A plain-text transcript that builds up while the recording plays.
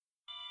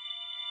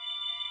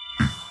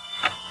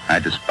I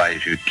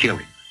despise your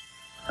killing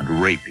and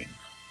raping.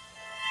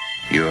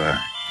 You're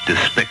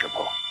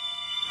despicable.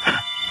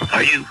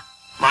 Are you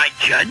my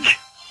judge?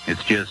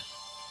 It's just,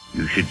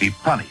 you should be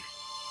punished.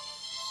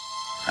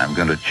 I'm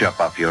going to chop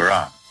off your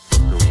arm.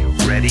 So you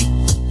ready?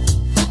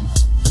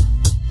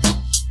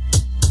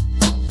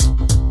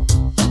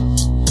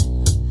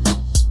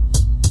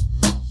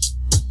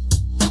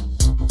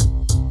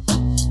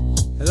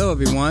 Hello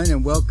everyone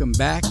and welcome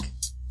back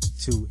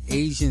to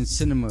Asian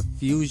Cinema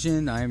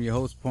Fusion. I am your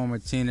host Paul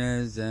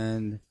Martinez,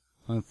 and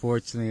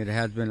unfortunately it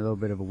has been a little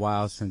bit of a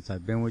while since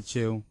I've been with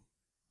you.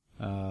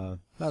 A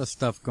lot of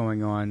stuff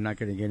going on, not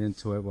going to get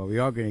into it. What we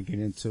are going to get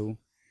into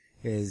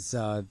is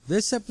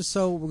this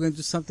episode we're going to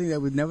do something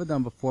that we've never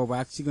done before. We're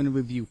actually going to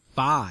review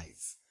 5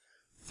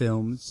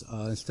 films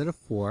instead of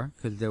 4,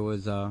 because there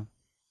was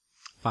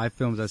 5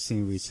 films I've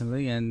seen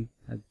recently, and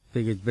I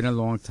figured it's been a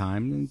long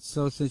time, and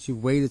so since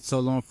you've waited so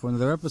long for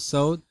another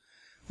episode,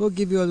 we'll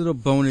give you a little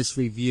bonus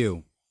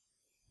review.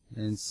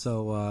 And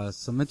so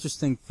some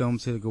interesting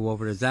films here to go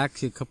over. There's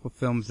actually a couple of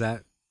films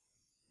that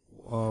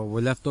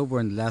were left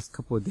over in the last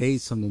couple of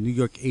days from the New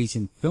York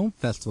Asian Film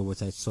Festival,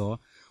 which I saw,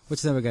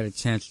 which I never got a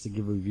chance to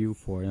give a review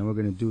for, and we're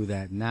going to do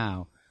that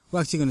now.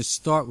 We're actually going to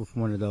start with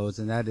one of those,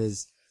 and that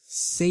is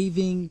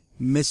Saving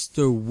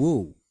Mr.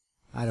 Wu,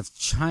 out of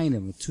China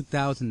in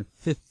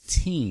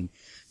 2015.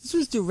 This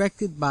was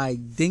directed by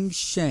Ding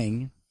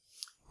Sheng,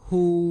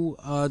 who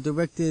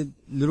directed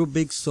Little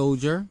Big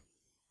Soldier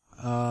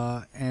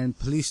and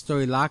Police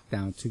Story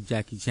Lockdown, 2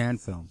 Jackie Chan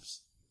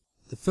films.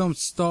 The film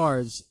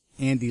stars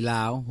Andy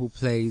Lau, who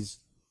plays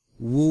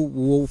Wu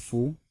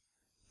Wolfu.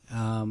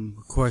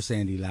 Of course,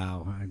 Andy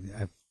Lau.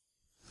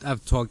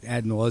 I've talked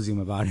ad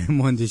nauseum about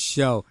him on this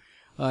show.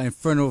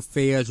 Infernal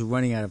Affairs,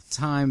 Running Out of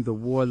Time, The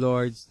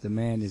Warlords. The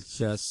man is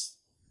just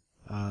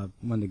one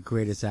of the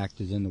greatest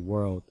actors in the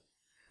world.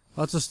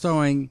 Also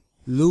starring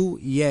Liu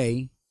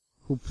Ye,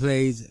 who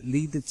plays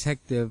lead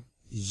detective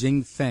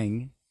Jing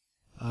Feng.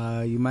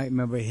 You might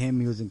remember him.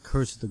 He was in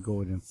Curse of the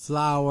Golden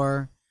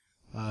Flower.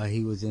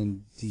 He was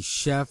in The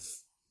Chef,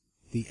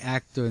 The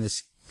Actor and the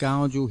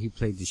Scoundrel. He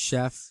played the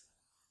chef.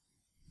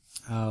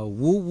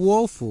 Wu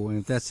Wolfu, and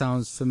if that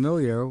sounds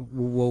familiar,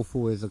 Wu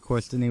Wolfu is, of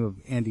course, the name of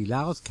Andy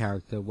Lau's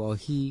character. Well,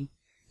 he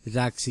is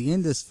actually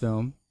in this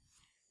film,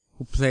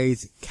 who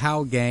plays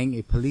Cao Gang,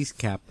 a police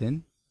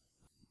captain.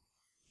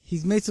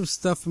 He's made some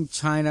stuff from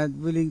China,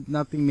 really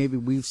nothing maybe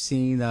we've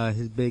seen.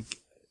 His big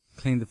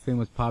claim to fame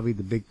was probably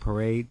The Big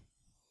Parade.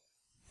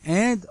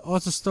 And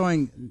also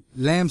starring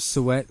Lam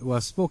Suet, who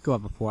I've spoken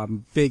about before.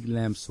 I'm a big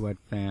Lam Suet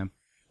fan.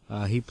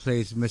 He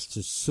plays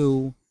Mr.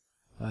 Su.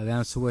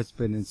 Lam Suet's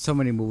been in so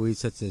many movies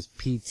such as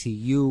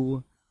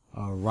PTU,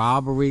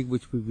 Robbery,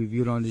 which we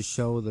reviewed on this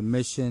show, The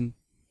Mission.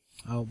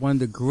 One of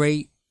the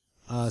great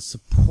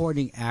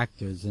supporting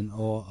actors in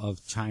all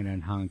of China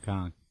and Hong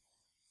Kong.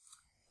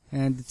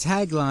 And the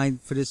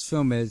tagline for this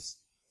film is,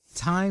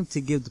 "Time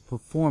to give the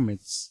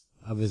performance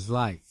of his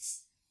life."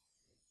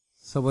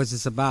 So what's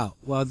this about?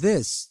 Well,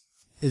 this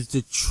is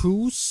the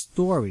true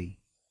story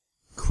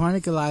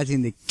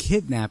chronicling the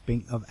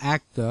kidnapping of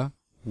actor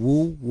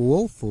Wu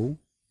Wolfu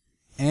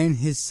and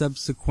his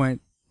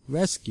subsequent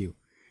rescue.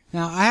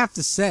 Now, I have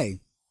to say,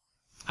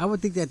 I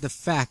would think that the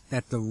fact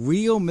that the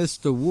real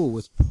Mr. Wu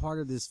was part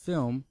of this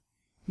film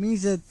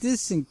means that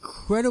this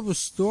incredible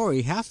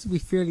story has to be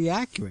fairly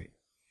accurate.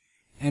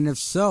 And if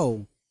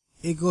so,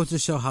 it goes to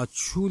show how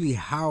truly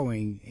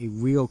harrowing a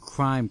real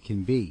crime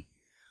can be.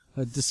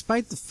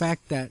 Despite the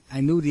fact that I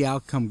knew the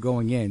outcome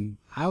going in,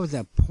 I was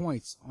at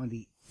points on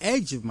the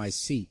edge of my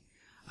seat.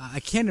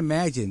 I can't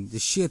imagine the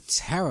sheer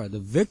terror the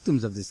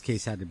victims of this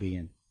case had to be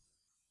in.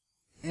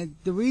 And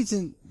the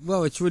reason,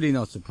 well, it's really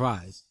no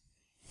surprise.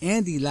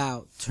 Andy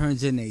Lau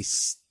turns in a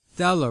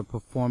stellar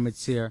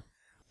performance here.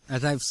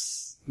 As I've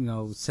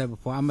said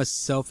before, I'm a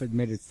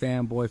self-admitted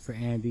fanboy for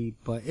Andy,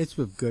 but it's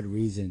with good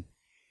reason.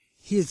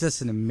 He is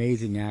just an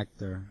amazing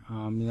actor.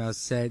 I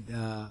said,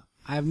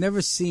 I've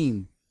never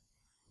seen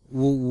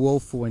Wu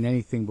Wolfu in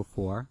anything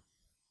before,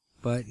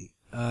 but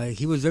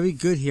he was very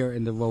good here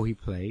in the role he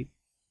played.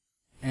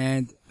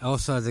 And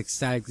also I was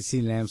ecstatic to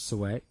see Lam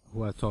Suet,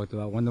 who I talked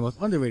about, one of the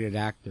most underrated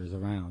actors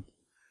around.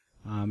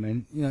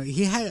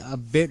 He had a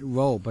bit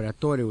role, but I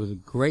thought it was a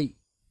great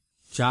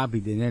job he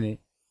did in it.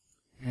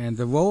 And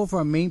the role of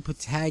our main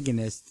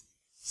protagonist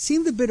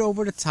seemed a bit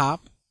over the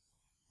top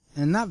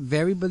and not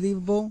very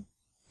believable.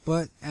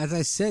 But as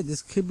I said,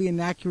 this could be an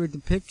accurate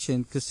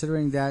depiction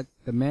considering that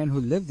the man who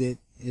lived it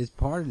is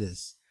part of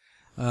this.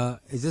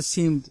 It just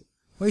seemed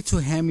way too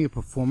hammy a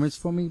performance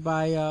for me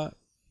by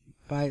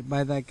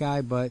that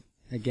guy, but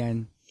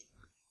again,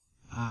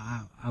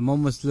 I'm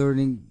almost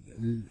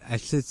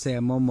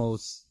I'm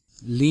almost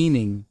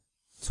leaning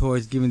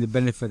towards giving the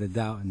benefit of the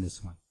doubt in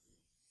this one.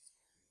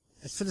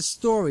 As for the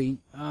story,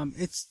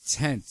 it's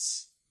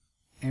tense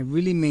and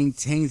really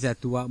maintains that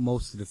throughout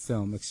most of the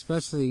film,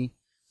 especially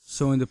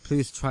showing the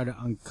police try to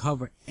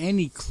uncover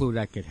any clue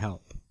that could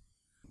help.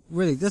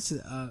 Really, this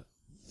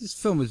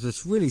film is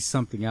just really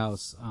something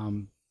else.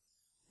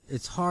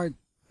 It's hard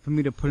for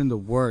me to put into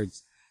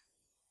words,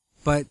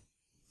 but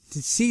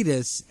to see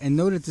this and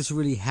know that this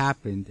really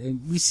happened,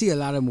 and we see a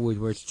lot of movies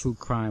where it's true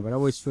crime, but I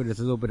always feel there's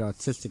a little bit of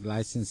artistic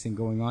licensing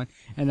going on,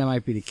 and that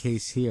might be the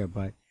case here,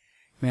 but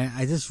man,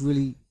 I just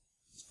really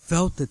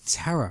felt the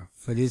terror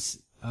for this,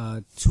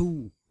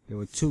 there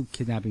were two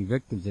kidnapping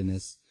victims in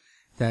this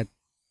that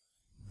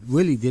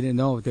really didn't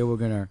know if they were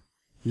gonna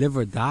live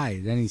or die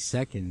at any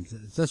second.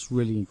 It's just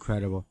really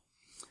incredible.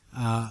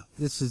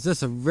 This is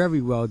just a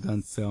very well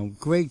done film.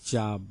 Great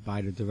job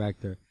by the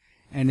director.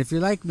 And if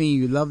you're like me,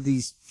 you love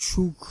these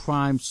true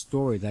crime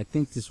stories, I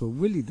think this will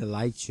really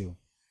delight you.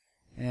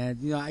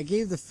 And, you know, I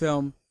gave the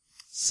film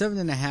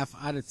 7.5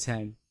 out of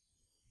 10.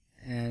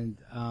 And,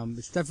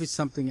 it's definitely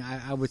something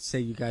I would say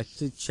you guys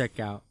should check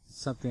out.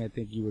 It's something I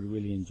think you would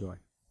really enjoy.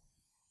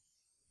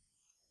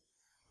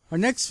 Our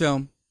next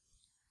film,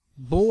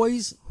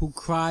 Boys Who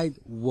Cried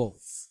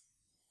Wolf.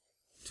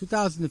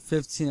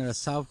 2015 out of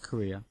South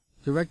Korea.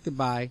 Directed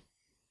by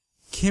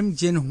Kim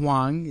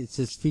Jin-hwang. It's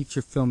his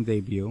feature film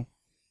debut.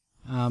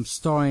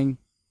 Starring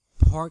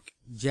Park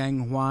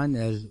Jang-hwan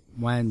as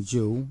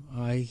Wan-ju.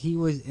 He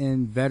was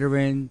in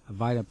Veteran, A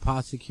Violent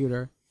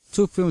Prosecutor,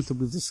 two films that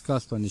we've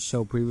discussed on the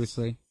show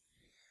previously.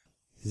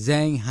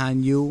 Zhang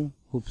Han-yu,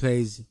 who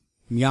plays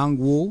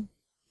Myung-woo.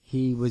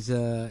 He was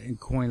in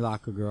Coin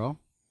Locker Girl.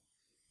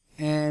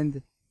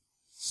 And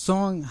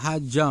Song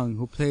Ha-jung,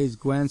 who plays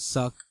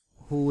Gwan-suk,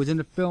 who was in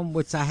a film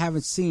which I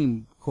haven't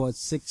seen called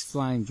Six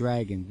Flying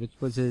Dragons, which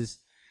was his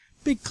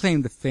big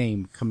claim to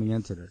fame coming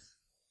into this.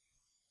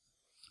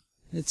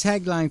 The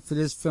tagline for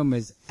this film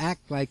is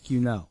Act Like You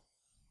Know.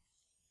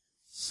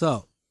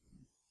 So,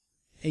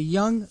 a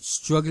young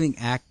struggling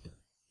actor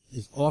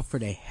is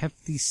offered a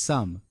hefty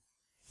sum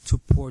to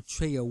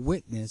portray a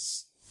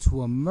witness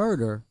to a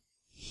murder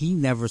he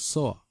never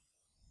saw.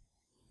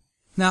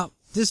 Now,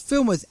 this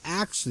film was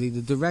actually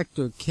the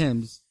director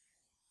Kim's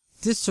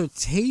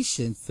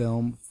dissertation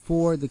film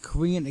for the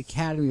Korean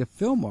Academy of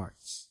Film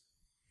Arts.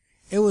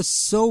 It was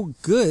so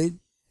good,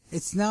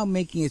 it's now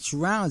making its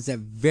rounds at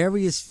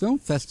various film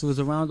festivals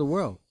around the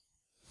world.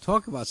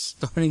 Talk about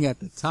starting at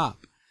the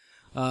top.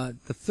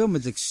 The film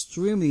is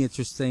extremely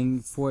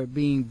interesting for it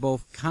being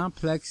both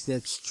complex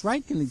yet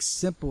strikingly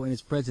simple in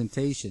its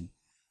presentation.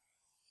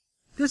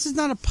 This is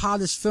not a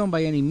polished film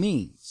by any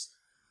means,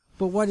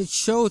 but what it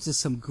shows is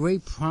some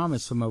great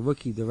promise from a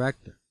rookie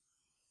director.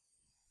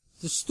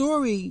 The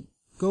story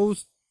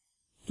goes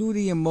through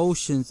the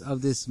emotions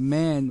of this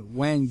man,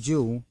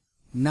 Wang-ju,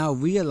 now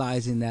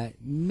realizing that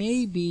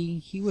maybe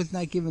he was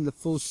not given the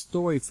full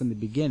story from the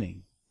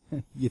beginning.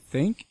 You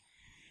think?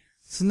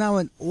 So now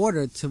in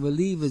order to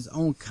relieve his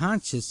own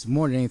conscience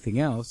more than anything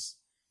else,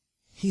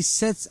 he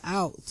sets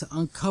out to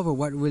uncover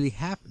what really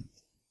happened.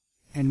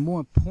 And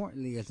more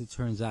importantly, as it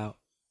turns out,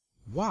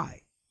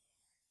 why?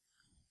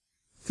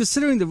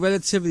 Considering the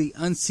relatively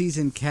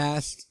unseasoned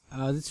cast,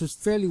 this was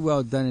fairly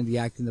well done in the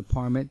acting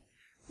department.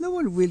 No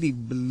one really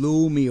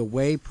blew me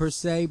away per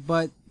se,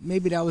 but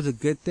maybe that was a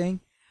good thing.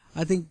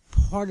 I think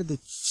part of the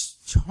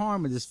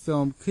charm of this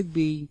film could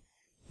be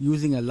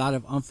using a lot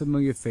of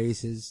unfamiliar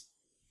faces.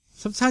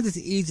 Sometimes it's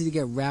easy to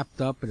get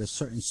wrapped up in a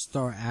certain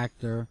star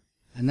actor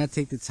and not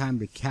take the time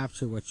to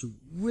capture what you're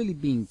really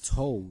being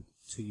told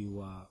to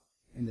you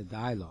in the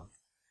dialogue.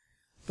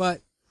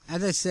 But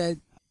as I said,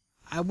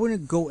 I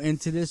wouldn't go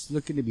into this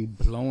looking to be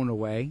blown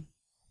away.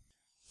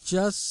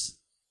 Just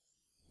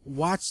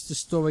watch the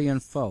story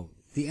unfold.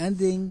 The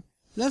ending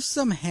left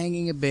some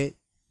hanging a bit,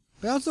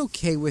 but I was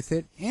okay with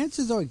it.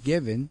 Answers are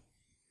given,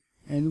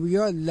 and we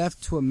are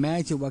left to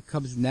imagine what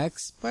comes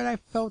next, but I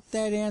felt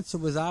that answer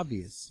was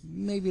obvious.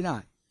 Maybe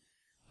not.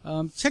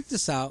 Check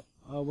this out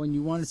when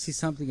you want to see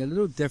something a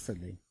little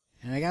differently.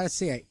 And I gotta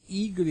say, I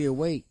eagerly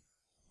await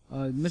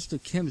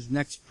Mr. Kim's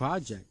next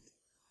project.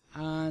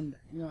 And,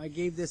 you know, I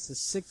gave this a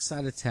 6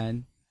 out of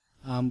 10.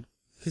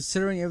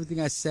 Considering everything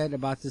I said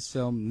about this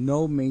film,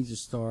 no major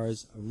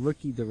stars, a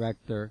rookie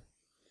director,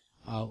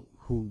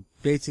 who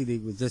basically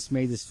just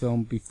made this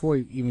film before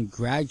he even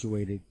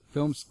graduated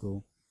film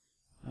school.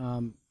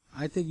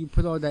 I think you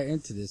put all that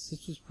into this.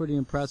 This was pretty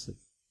impressive.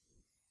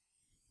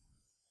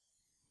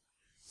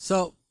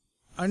 So,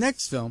 our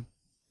next film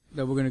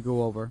that we're going to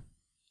go over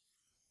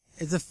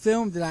is a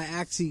film that I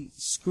actually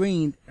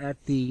screened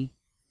at the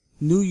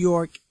New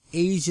York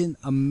Asian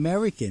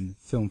American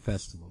Film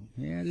Festival.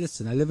 Yeah,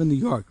 listen, I live in New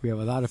York. We have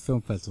a lot of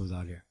film festivals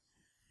out here.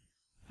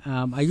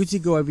 I usually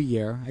go every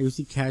year. I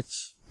usually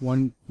catch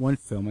one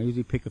film. I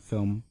usually pick a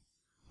film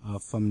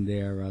from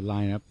their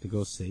lineup to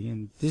go see.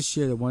 And this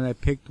year, the one I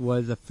picked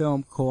was a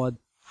film called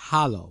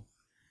Hollow,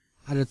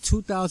 out of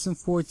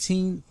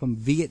 2014 from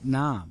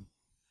Vietnam,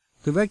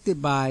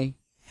 directed by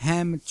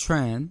Ham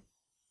Tran,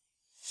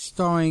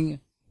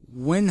 starring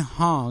Win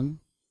Hong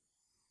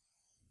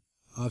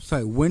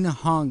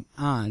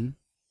An,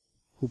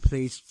 who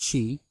plays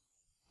Chi,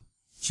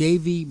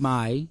 J.V.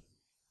 Mai,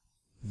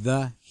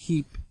 The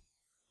Heap,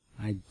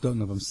 I don't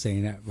know if I'm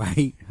saying that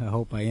right, I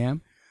hope I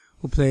am,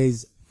 who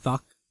plays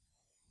Thuk,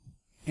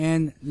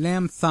 and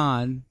Lam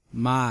Than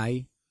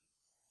Mai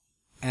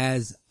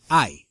as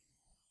Ai.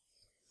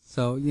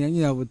 So, you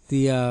know, with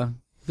the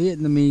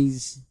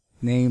Vietnamese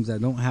names. I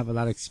don't have a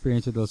lot of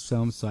experience with those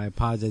films, so I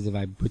apologize if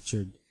I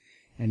butchered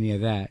any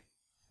of that.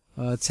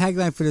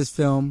 Tagline for this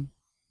film,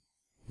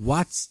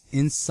 What's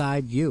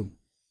Inside You?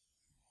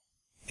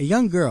 A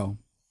young girl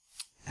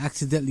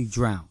accidentally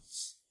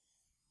drowns.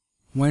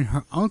 When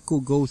her uncle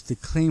goes to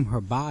claim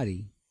her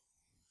body,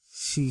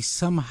 she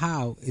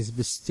somehow is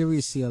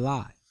mysteriously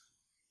alive.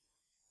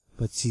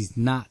 But she's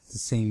not the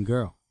same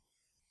girl.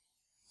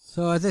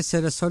 So as I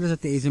said, I saw this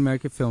at the Asian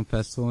American Film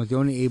Festival. I was the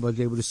only able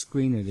to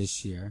screen it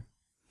this year.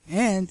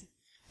 And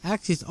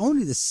actually it's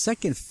only the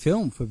second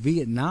film for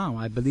Vietnam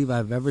I believe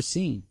I've ever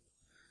seen.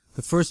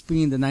 The first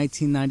being the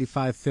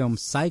 1995 film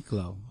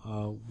Cyclo,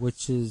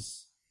 which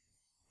is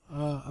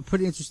a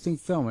pretty interesting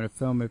film. And a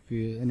film, if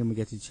anyone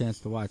gets a chance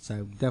to watch,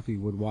 I definitely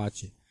would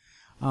watch it.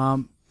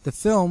 The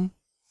film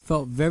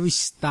felt very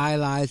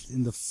stylized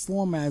in the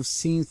format I've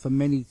seen for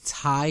many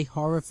Thai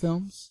horror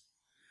films,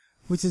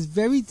 which is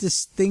very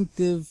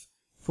distinctive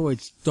for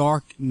its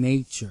dark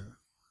nature,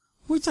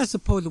 which I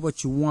suppose is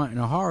what you want in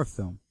a horror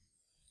film.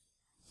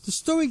 The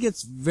story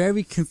gets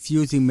very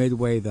confusing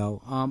midway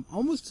though,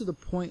 almost to the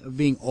point of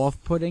being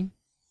off-putting.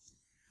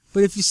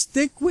 But if you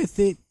stick with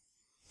it,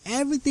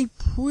 everything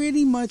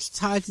pretty much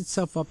ties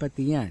itself up at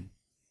the end.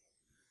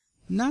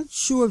 Not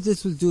sure if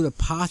this was due to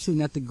possibly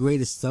not the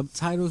greatest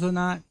subtitles or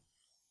not,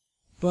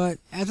 but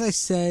as I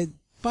said,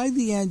 by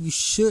the end you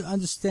should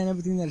understand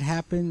everything that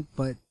happened,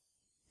 but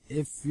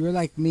if you're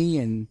like me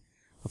and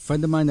a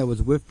friend of mine that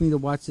was with me to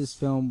watch this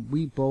film,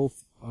 we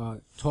both,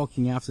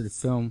 talking after the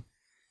film,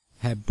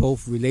 had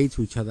both relayed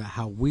to each other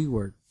how we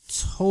were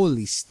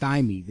totally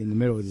stymied in the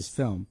middle of this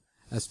film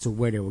as to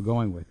where they were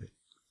going with it.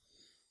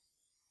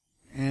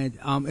 And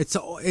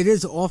it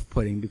is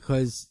off-putting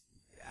because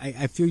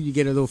I feel you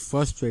get a little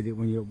frustrated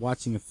when you're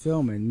watching a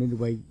film and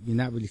midway you're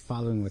not really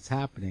following what's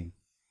happening.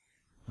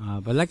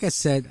 But like I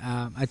said,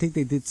 I think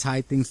they did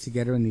tie things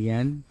together in the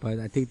end, but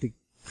I think they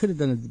could have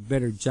done a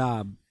better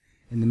job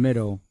in the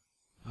middle,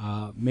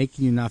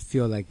 making you not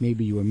feel like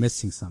maybe you were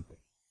missing something.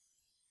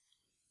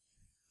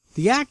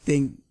 The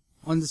acting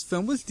on this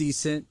film was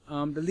decent.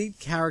 The lead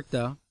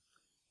character,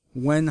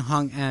 Wen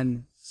Hong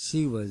An,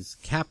 she was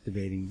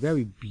captivating,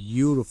 very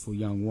beautiful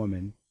young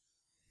woman,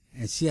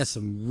 and she has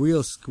some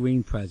real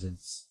screen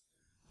presence.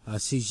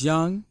 She's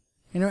young,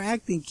 and her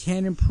acting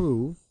can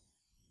improve,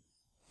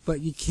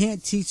 but you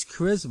can't teach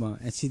charisma,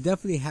 and she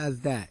definitely has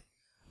that.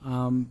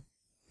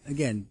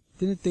 Again,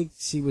 didn't think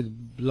she was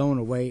blown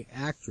away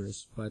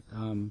actress, but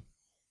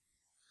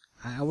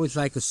I always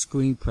like a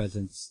screen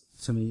presence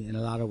to me in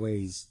a lot of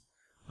ways.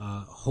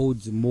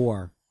 Holds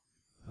more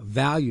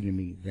value to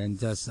me than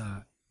just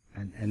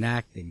an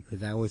acting,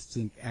 because I always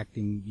think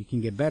acting you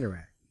can get better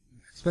at,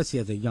 especially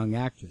as a young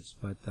actress.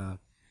 But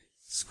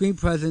screen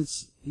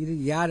presence, either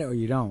you got it or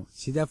you don't.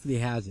 She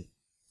definitely has it.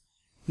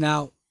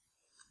 Now,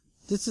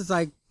 this is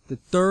like the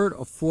third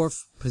or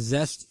fourth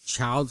possessed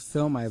child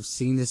film I have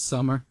seen this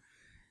summer.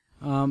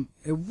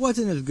 It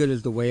wasn't as good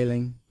as The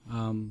Wailing,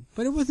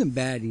 but it wasn't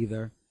bad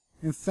either.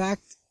 In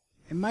fact,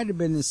 it might have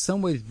been in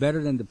some ways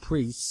better than The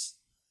Priest.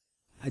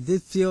 I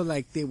did feel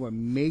like there were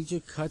major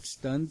cuts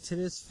done to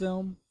this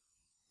film.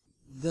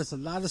 There's a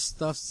lot of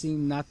stuff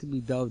seemed not to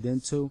be delved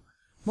into.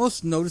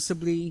 Most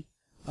noticeably,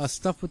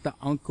 stuff with the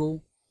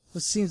uncle,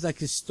 which seems like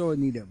his story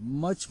needed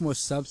much more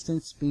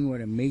substance, being what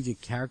a major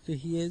character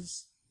he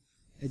is.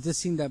 It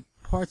just seemed that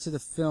parts of the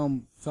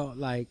film felt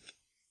like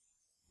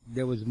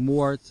there was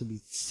more to be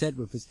said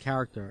with his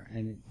character,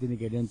 and it didn't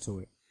get into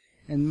it.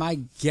 And my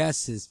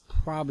guess is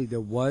probably there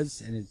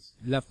was, and it's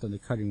left on the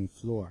cutting room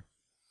floor.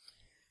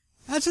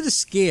 As for the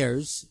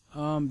scares,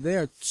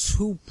 there are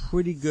two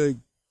pretty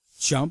good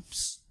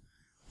jumps,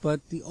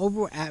 but the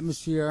overall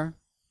atmosphere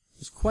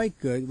is quite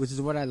good, which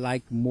is what I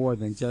like more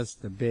than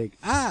just the big,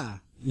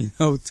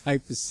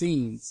 type of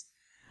scenes.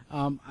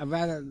 I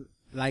rather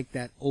like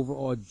that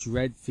overall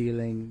dread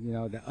feeling,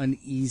 the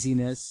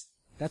uneasiness.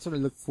 That's what I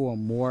look for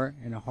more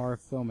in a horror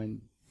film,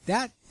 and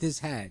that this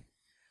had.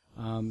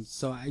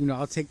 So,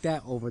 I'll take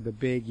that over the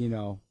big,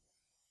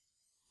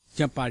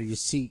 jump out of your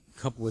seat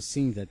couple of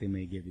scenes that they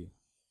may give you.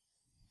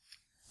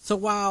 So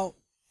while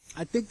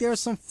I think there are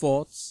some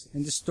faults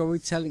in the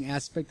storytelling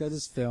aspect of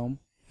this film,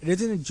 it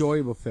is an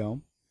enjoyable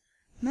film.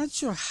 I'm not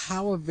sure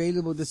how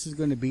available this is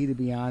going to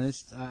be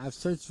honest. I've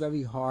searched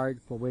very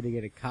hard for a way to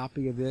get a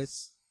copy of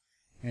this,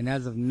 and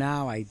as of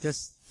now, I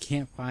just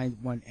can't find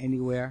one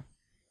anywhere.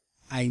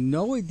 I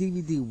know a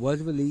DVD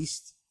was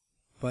released,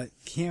 but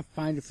can't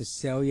find it for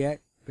sale yet.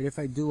 But if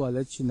I do, I'll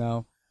let you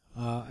know.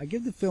 I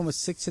give the film a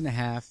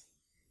 6.5.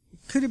 It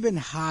could have been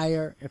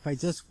higher if I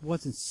just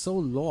wasn't so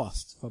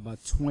lost for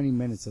about 20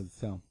 minutes of the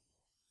film.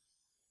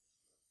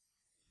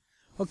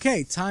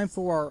 Okay, time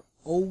for our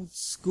old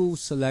school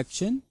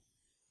selection.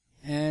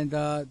 And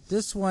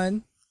this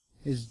one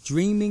is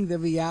Dreaming the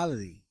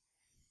Reality.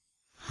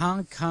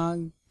 Hong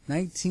Kong,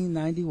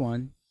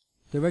 1991.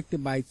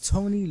 Directed by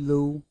Tony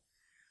Liu.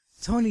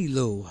 Tony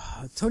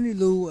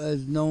Liu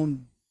is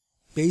known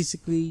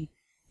basically,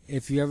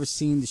 if you ever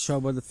seen the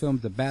Shaw Brothers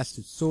films, The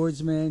Bastard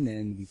Swordsman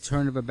and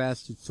Return of a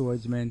Bastard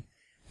Swordsman.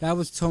 That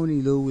was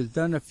Tony Liu. He's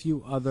done a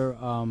few other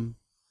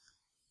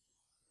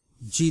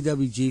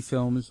GWG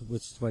films,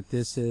 which is what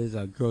this is,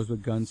 a Girls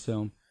with Guns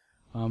film.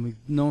 He's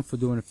known for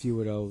doing a few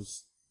of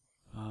those.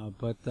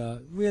 But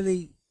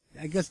really,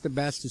 I guess the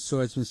Bastard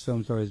Swordsman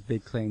films are his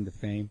big claim to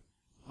fame.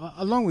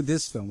 Along with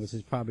this film, which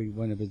is probably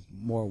one of his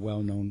more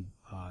well-known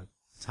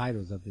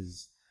titles of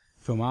his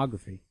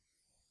filmography.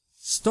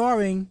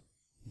 Starring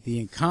the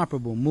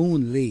incomparable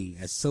Moon Lee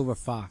as Silver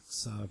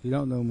Fox. If you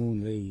don't know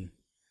Moon Lee,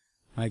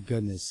 my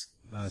goodness,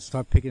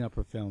 start picking up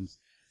her films.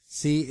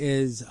 She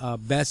is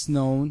best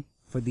known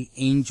for the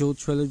Angel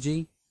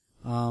trilogy.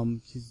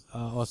 She's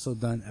also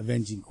done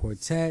Avenging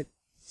Quartet.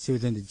 She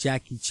was in the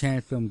Jackie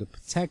Chan film The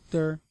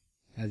Protector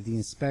as the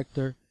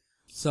inspector.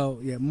 So,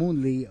 yeah,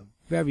 Moon Lee, a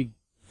very,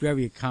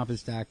 very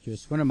accomplished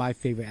actress. One of my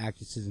favorite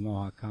actresses in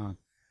all Hong Kong.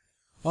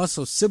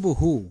 Also, Sybil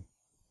Hu,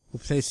 who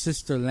plays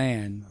Sister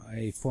Lan,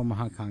 a former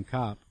Hong Kong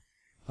cop.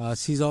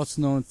 She's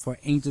also known for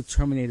Angel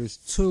Terminators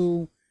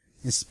 2,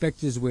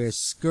 Inspectors Wear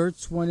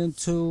Skirts 1 and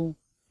 2,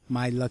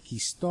 My Lucky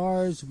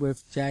Stars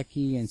with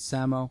Jackie and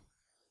Samo.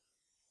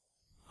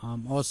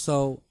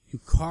 Also,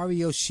 Yukari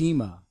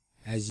Oshima,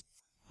 as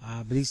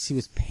I believe she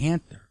was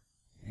Panther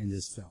in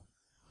this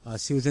film.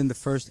 She was in The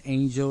First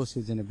Angel. She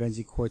was in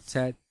Avenging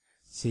Quartet.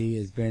 She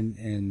has been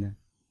in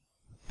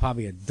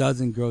probably a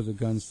dozen Girls with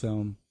Guns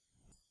films.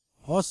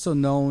 Also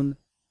known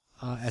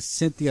as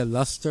Cynthia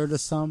Luster to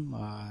some.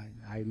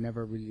 I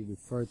never really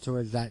referred to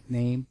her as that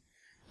name.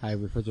 I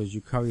refer to her as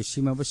Yukari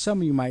Oshima, but some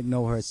of you might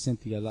know her as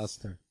Cynthia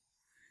Luster.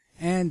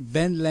 And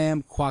Ben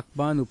Lam Kwok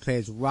Bun, who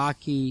plays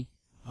Rocky.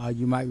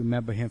 You might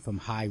remember him from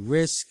High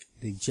Risk,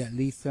 the Jet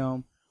Li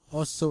film.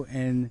 Also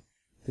in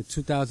the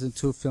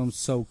 2002 film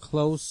So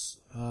Close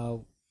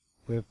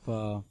with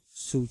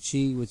Suu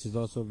Kyi, which is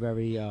also a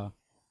very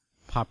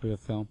popular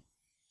film.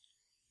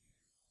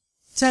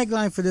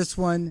 Tagline for this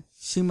one,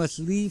 she must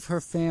leave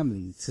her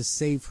family to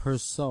save her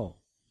soul.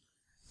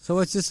 So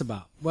what's this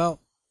about? Well,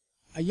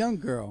 a young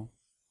girl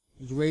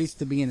was raised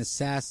to be an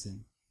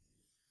assassin,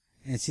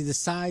 and she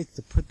decides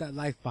to put that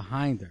life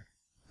behind her,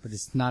 but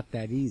it's not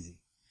that easy.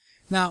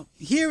 Now,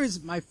 here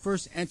is my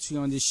first entry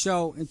on this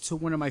show into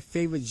one of my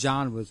favorite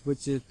genres,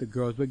 which is the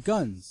Girls with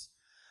Guns.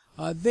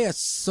 There are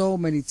so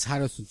many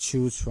titles to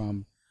choose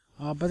from,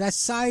 but I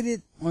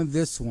decided on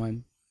this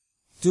one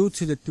due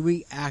to the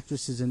three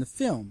actresses in the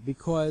film,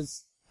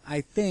 because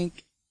I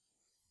think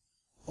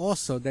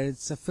also that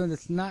it's a film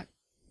that's not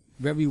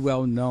very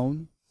well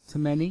known to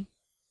many,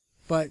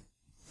 but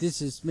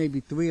this is maybe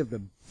three of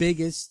the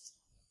biggest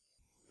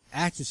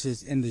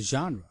actresses in the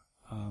genre.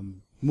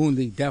 Moon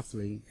Lee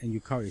definitely, and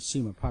Yukari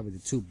Oshima probably the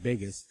two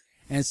biggest,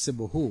 and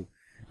Sybil Hu.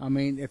 I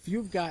mean, if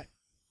you've got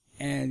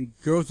a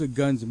Girls with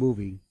Guns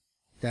movie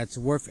that's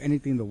worth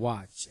anything to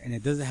watch, and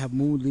it doesn't have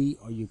Moon Lee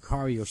or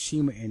Yukari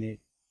Oshima in it,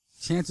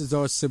 chances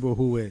are Sybil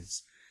Hu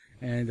is.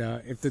 And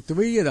if the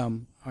three of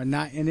them are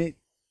not in it,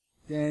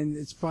 then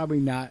it's probably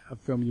not a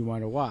film you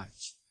want to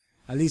watch.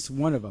 At least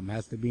one of them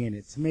has to be in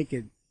it to make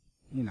it,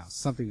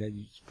 something that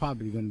is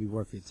probably going to be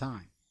worth your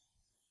time.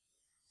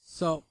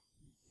 So,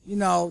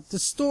 the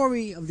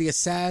story of the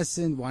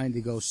assassin wanting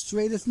to go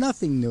straight is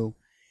nothing new.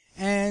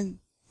 And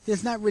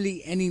there's not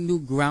really any new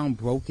ground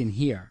broken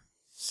here.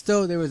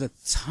 Still, there is a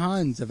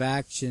tons of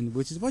action,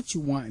 which is what you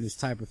want in this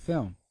type of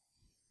film.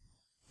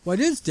 What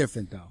is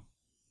different, though,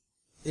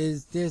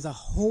 is there's a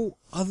whole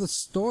other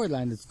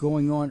storyline that's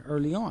going on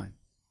early on.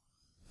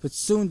 But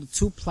soon the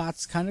two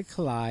plots kind of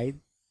collide,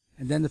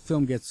 and then the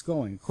film gets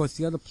going. Of course,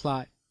 the other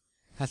plot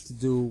has to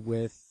do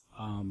with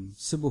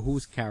Sybil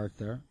Hu's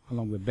character,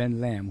 along with Ben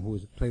Lam, who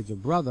plays her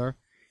brother.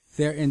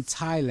 They're in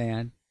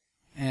Thailand,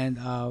 and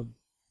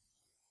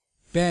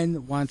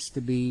Ben wants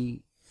to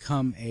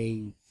become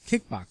a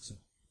kickboxer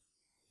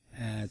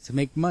to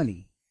make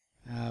money.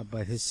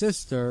 But his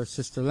sister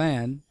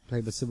Lan,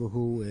 played by Sybil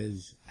Hu,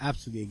 is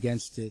absolutely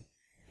against it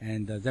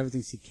and does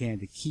everything she can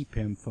to keep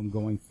him from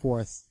going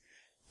forth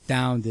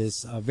down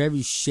this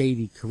very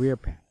shady career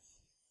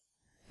path.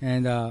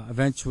 And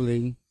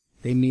eventually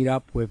they meet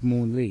up with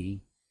Moon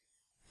Lee.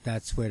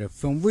 That's where the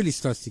film really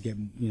starts to get,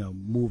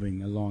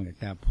 moving along at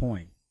that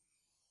point.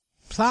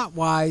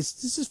 Plot-wise,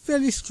 this is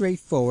fairly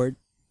straightforward.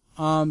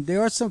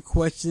 There are some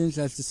questions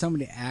as to some of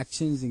the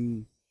actions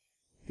and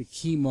the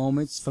key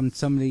moments from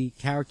some of the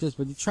characters,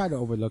 but you try to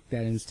overlook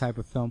that in this type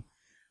of film.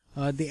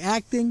 The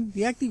acting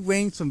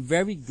ranges from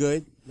very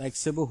good, like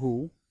Sybil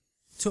Hu,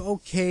 to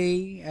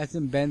okay, as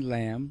in Ben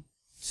Lam,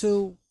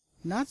 to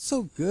not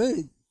so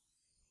good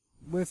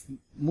with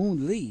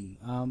Moon Lee.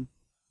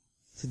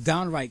 To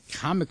downright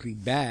comically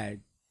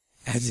bad,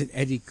 as in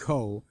Eddie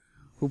Ko,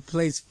 who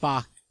plays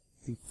Fak,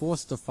 the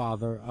foster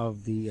father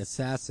of the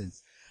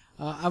assassins.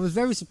 I was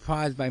very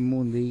surprised by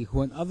Moon Lee,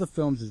 who in other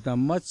films has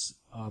done much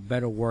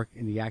better work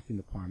in the acting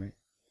department.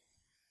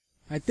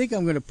 I think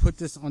I'm going to put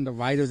this on the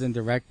writers and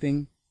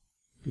directing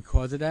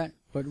because of that,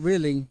 but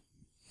really,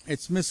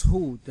 it's Miss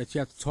Hu that you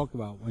have to talk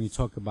about when you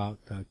talk about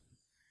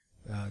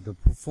the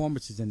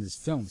performances in this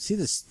film. She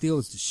just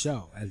steals the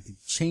show as the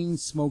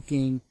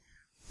chain-smoking,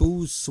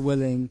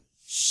 booze-swilling,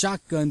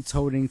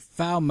 shotgun-toting,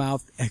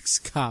 foul-mouthed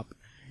ex-cop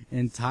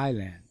in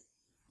Thailand.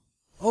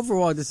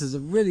 Overall, this is a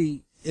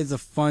really is a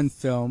fun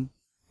film,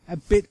 a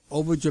bit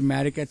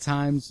overdramatic at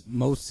times,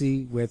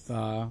 mostly with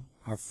our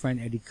friend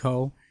Eddie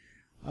Ko.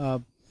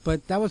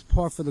 But that was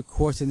par for the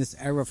course in this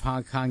era of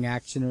Hong Kong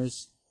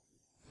actioners.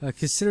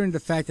 Considering the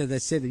fact, as I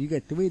said, that you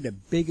get three of the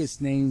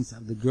biggest names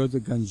of the Girls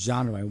with Guns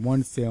genre in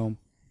one film,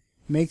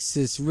 makes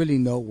this really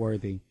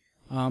noteworthy.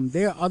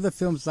 There are other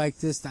films like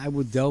this that I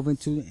will delve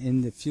into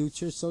in the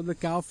future, so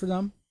look out for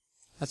them.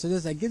 So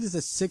this, I give this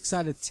a 6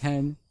 out of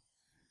 10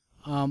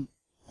 on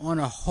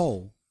a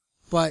whole.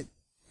 But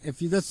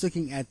if you're just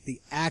looking at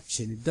the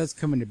action, it does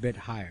come in a bit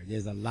higher.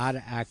 There's a lot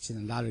of action,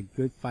 a lot of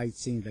good fight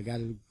scenes, a lot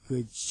of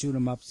good shoot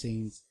 'em up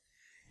scenes.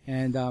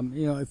 And,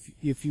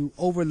 if you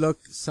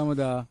overlook some of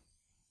the,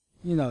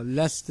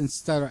 less than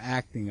stellar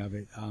acting of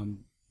it,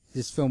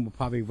 this film will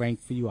probably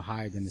rank for you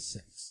higher than a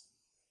 6.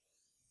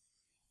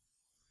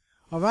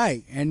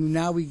 Alright, and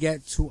now we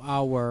get to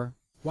our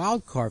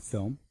wildcard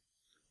film.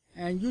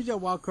 And usually a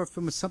wildcard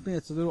film is something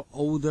that's a little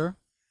older,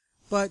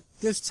 but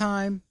this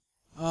time,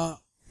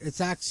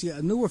 it's actually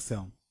a newer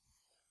film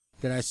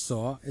that I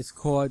saw. It's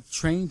called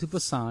Train to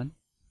Busan,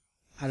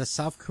 out of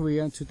South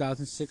Korea in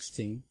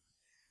 2016.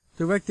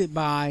 Directed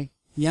by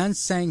Yan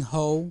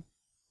Sang-ho,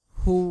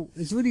 who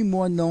is really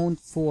more known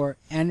for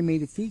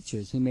animated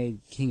features. He made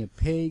King of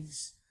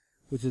Pigs,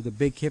 which was a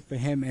big hit for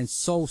him, and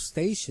Seoul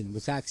Station,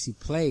 which actually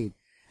played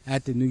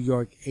at the New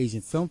York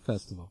Asian Film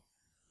Festival.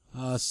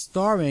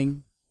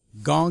 Starring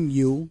Gong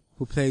Yoo,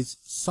 who plays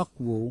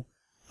Suk-woo,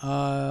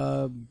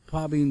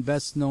 probably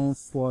best known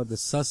for The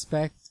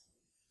Suspect.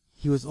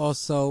 He was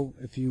also,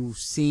 if you've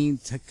seen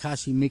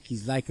Takashi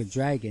Miike's Like a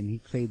Dragon, he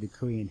played the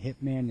Korean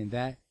hitman in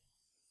that.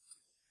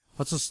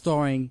 Also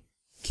starring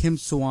Kim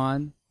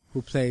Soo-won,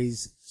 who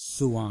plays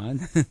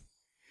Soo-won.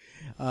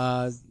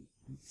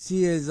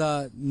 She is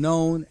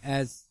known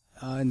as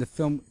in the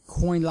film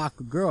Coin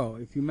Locker Girl.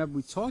 If you remember,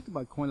 we talked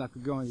about Coin Locker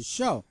Girl on the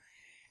show.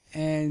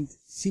 And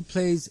she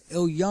plays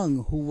Il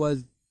Young, who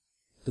was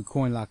the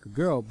Coin Locker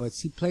Girl, but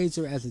she plays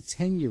her as a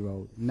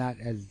 10-year-old, not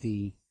as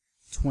the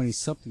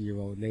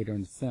 20-something-year-old later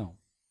in the film.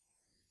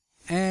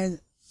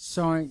 And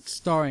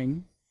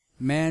starring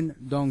Man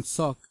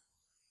Dong-seok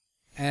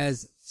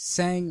as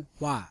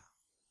Sang-hwa.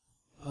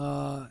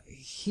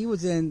 He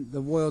was in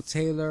The Royal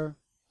Tailor,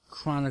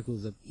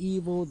 Chronicles of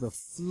Evil, The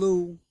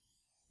Flu.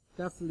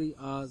 Definitely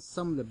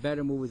some of the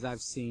better movies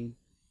I've seen.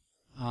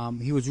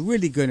 He was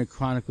really good in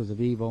Chronicles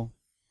of Evil.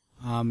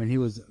 And he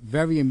was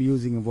very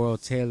amusing in Royal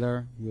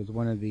Tailor. He was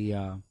one of the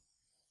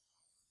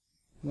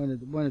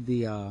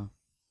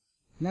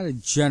not a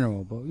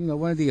general, but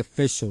one of the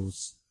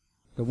officials,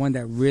 the one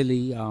that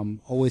really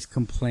always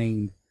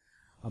complained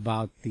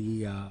about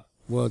the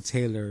Royal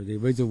Tailor, the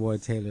original Royal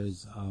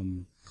Tailor's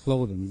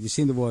clothing. If you've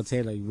seen the Royal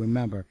Tailor, you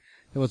remember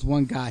there was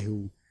one guy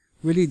who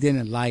really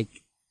didn't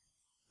like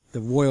the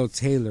Royal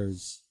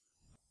Tailor's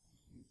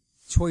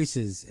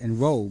choices and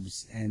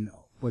robes, and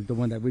was the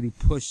one that really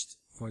pushed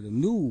for the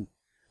new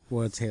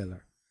Royal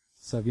Tailor.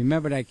 So if you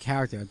remember that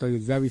character, I thought he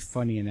was very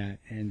funny in that,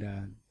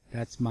 and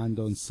that's Man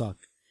Dong-seok,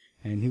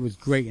 and he was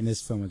great in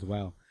this film as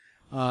well.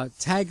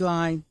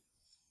 Tagline: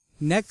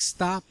 Next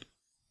stop,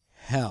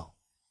 hell.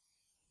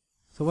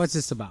 So what's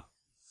this about?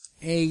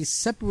 A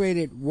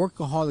separated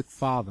workaholic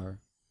father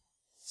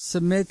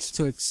submits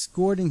to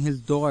escorting his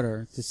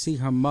daughter to see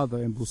her mother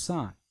in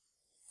Busan.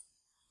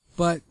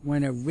 But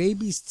when a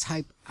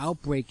rabies-type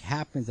outbreak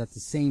happens at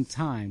the same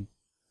time,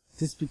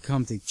 this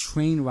becomes a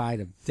train ride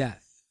of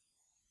death.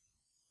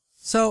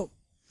 So,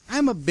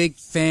 I'm a big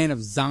fan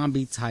of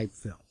zombie-type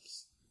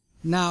films.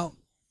 Now,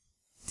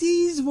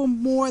 these were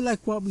more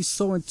like what we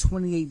saw in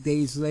 28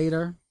 Days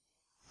Later.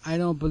 I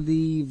don't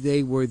believe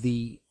they were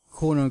the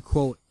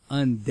quote-unquote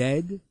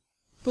undead,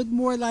 but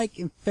more like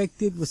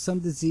infected with some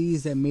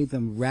disease that made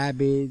them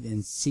rabid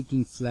and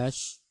seeking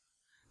flesh.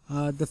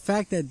 The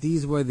fact that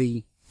these were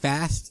the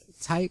fast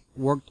type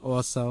worked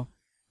also.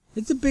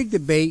 It's a big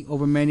debate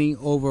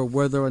over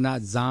whether or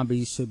not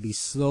zombies should be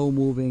slow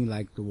moving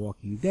like The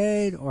Walking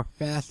Dead or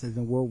fast as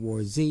in World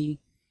War Z.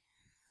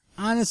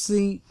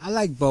 Honestly, I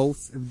like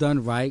both if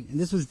done right, and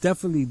this was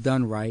definitely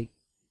done right.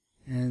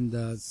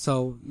 And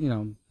so,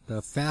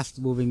 the fast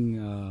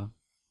moving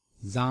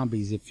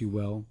zombies, if you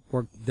will,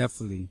 worked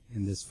definitely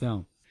in this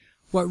film.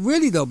 What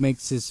really though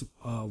makes this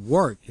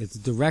work is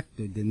the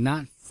director did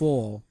not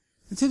fall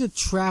into the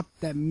trap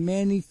that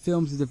many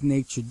films of this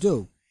nature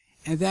do,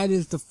 and that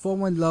is to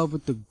fall in love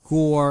with the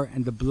gore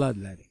and the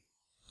bloodletting.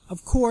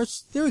 Of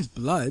course, there is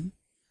blood.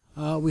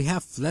 We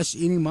have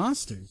flesh-eating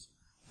monsters,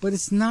 but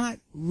it's not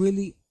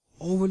really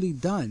overly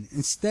done.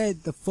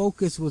 Instead, the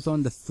focus was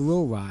on the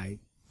thrill ride,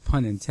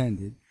 pun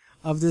intended,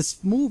 of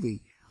this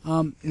movie.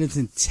 And it's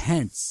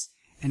intense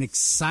and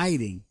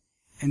exciting,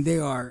 and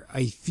there are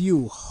a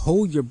few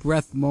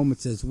hold-your-breath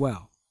moments as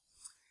well.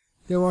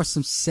 There are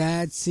some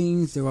sad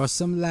scenes, there are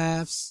some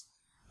laughs,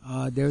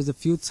 there's a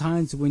few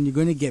times when you're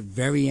going to get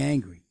very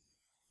angry.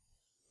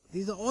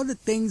 These are all the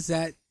things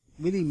that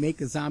really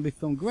make a zombie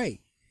film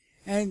great.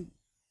 And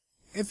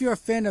if you're a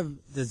fan of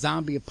the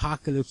zombie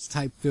apocalypse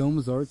type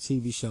films or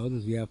TV shows,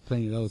 as we have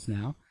plenty of those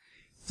now,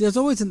 there's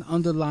always an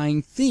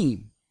underlying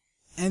theme,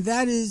 and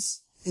that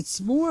is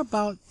it's more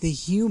about the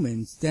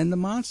humans than the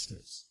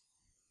monsters,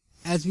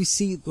 as we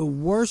see the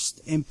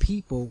worst in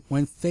people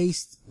when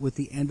faced with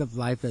the end of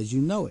life as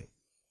you know it.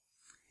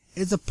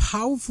 It's a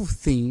powerful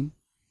theme,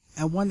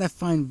 and one I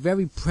find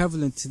very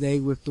prevalent today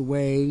with the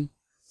way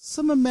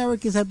some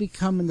Americans have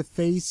become in the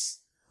face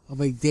of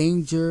a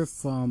danger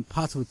from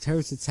possible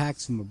terrorist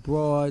attacks from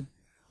abroad.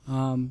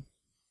 And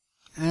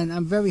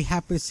I'm very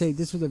happy to say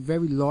this was a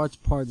very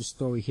large part of the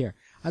story here.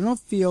 I don't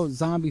feel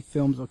zombie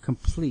films are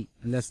complete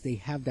unless they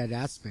have that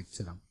aspect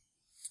to them.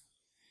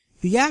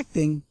 The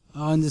acting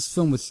in this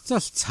film was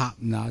just top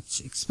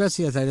notch,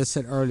 especially as I just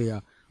said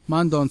earlier,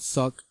 Man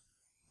Dong-seok,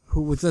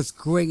 who was just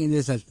great in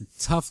this as the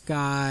tough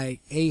guy,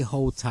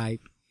 a-hole type.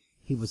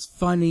 He was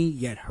funny,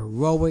 yet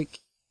heroic,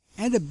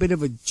 and a bit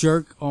of a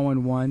jerk all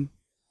in one.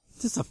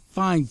 Just a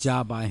fine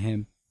job by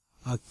him.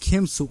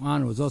 Kim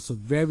Soo-an was also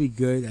very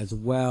good as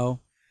well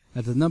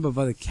as a number of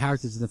other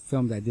characters in the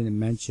film that I didn't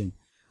mention.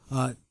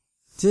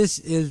 This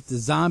is the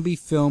zombie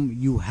film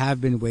you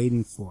have been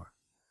waiting for.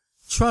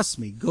 Trust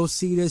me, go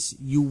see this.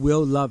 You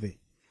will love it.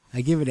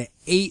 I give it an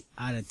 8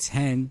 out of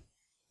 10.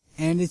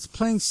 And it's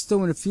playing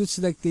still in a few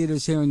select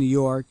theaters here in New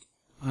York,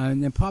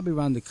 and then probably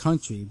around the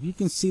country. If you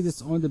can see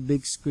this on the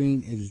big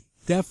screen, it is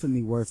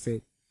definitely worth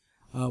it.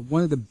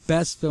 One of the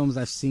best films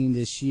I've seen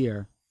this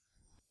year.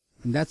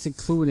 And that's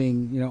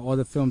including, all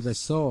the films I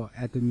saw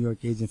at the New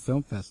York Asian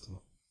Film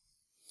Festival.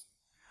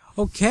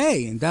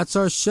 Okay, and that's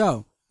our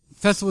show.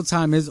 Festival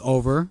time is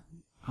over.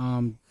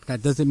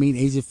 That doesn't mean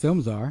Asian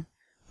films are.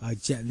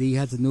 Jet Li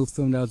has a new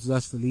film that was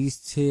just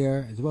released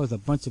here, as well as a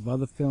bunch of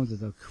other films.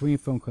 There's a Korean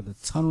film called The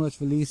Tunnel that's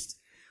released,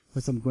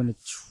 which I'm going to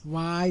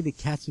try to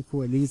catch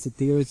before it leaves the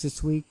theaters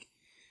this week.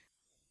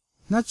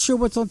 Not sure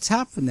what's on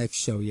tap for next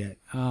show yet.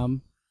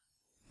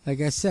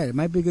 Like I said, it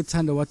might be a good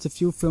time to watch a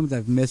few films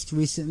I've missed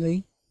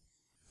recently.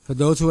 For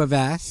those who have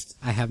asked,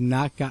 I have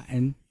not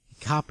gotten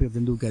a copy of the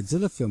new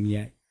Godzilla film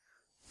yet,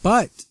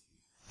 but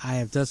I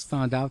have just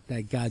found out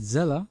that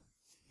Godzilla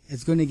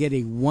is going to get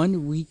a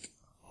one week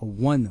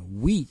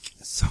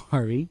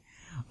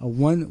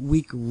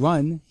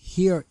run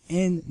here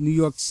in New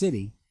York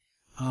City,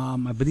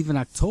 I believe in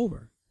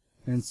October.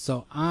 And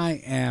so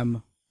I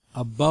am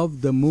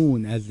above the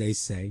moon, as they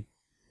say,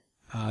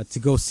 to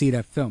go see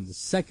that film. The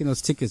second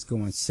those tickets go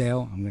on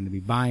sale, I'm going to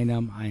be buying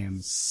them. I am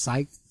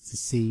psyched to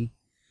see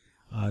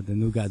the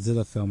new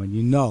Godzilla film,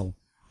 and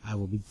I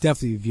will be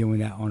definitely reviewing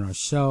that on our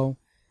show.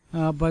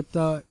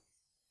 But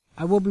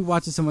I will be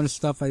watching some other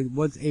stuff. I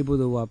was able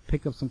to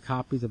pick up some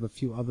copies of a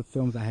few other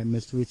films I had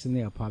missed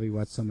recently. I'll probably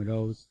watch some of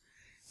those.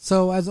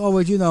 So as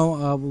always,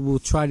 we'll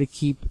try to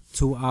keep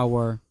to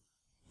our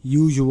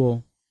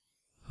usual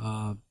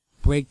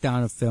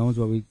breakdown of films,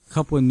 where we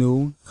couple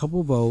new,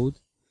 couple of old,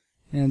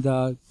 and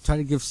try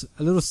to give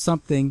a little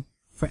something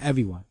for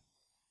everyone.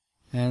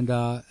 And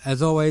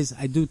as always,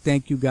 I do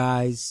thank you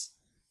guys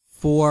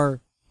for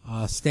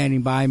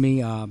standing by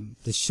me.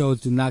 The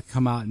shows do not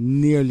come out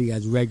nearly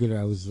as regular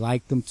as I would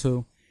like them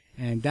to,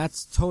 and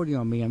that's totally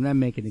on me. I'm not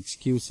making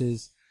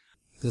excuses,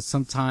 because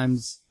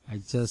sometimes I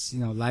just,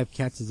 life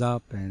catches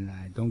up and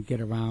I don't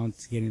get around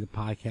to getting the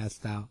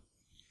podcast out.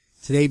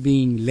 Today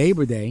being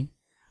Labor Day,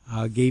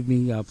 gave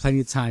me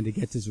plenty of time to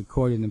get this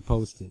recorded and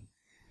posted.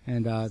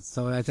 And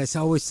so as I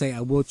always say,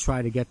 I will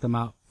try to get them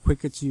out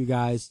quicker to you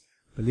guys.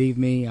 Believe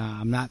me,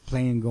 I'm not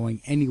planning on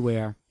going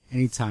anywhere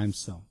anytime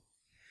soon.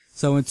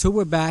 So until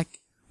we're back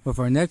with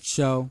our next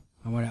show,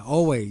 I want to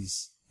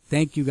always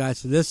thank you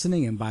guys for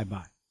listening, and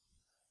bye-bye.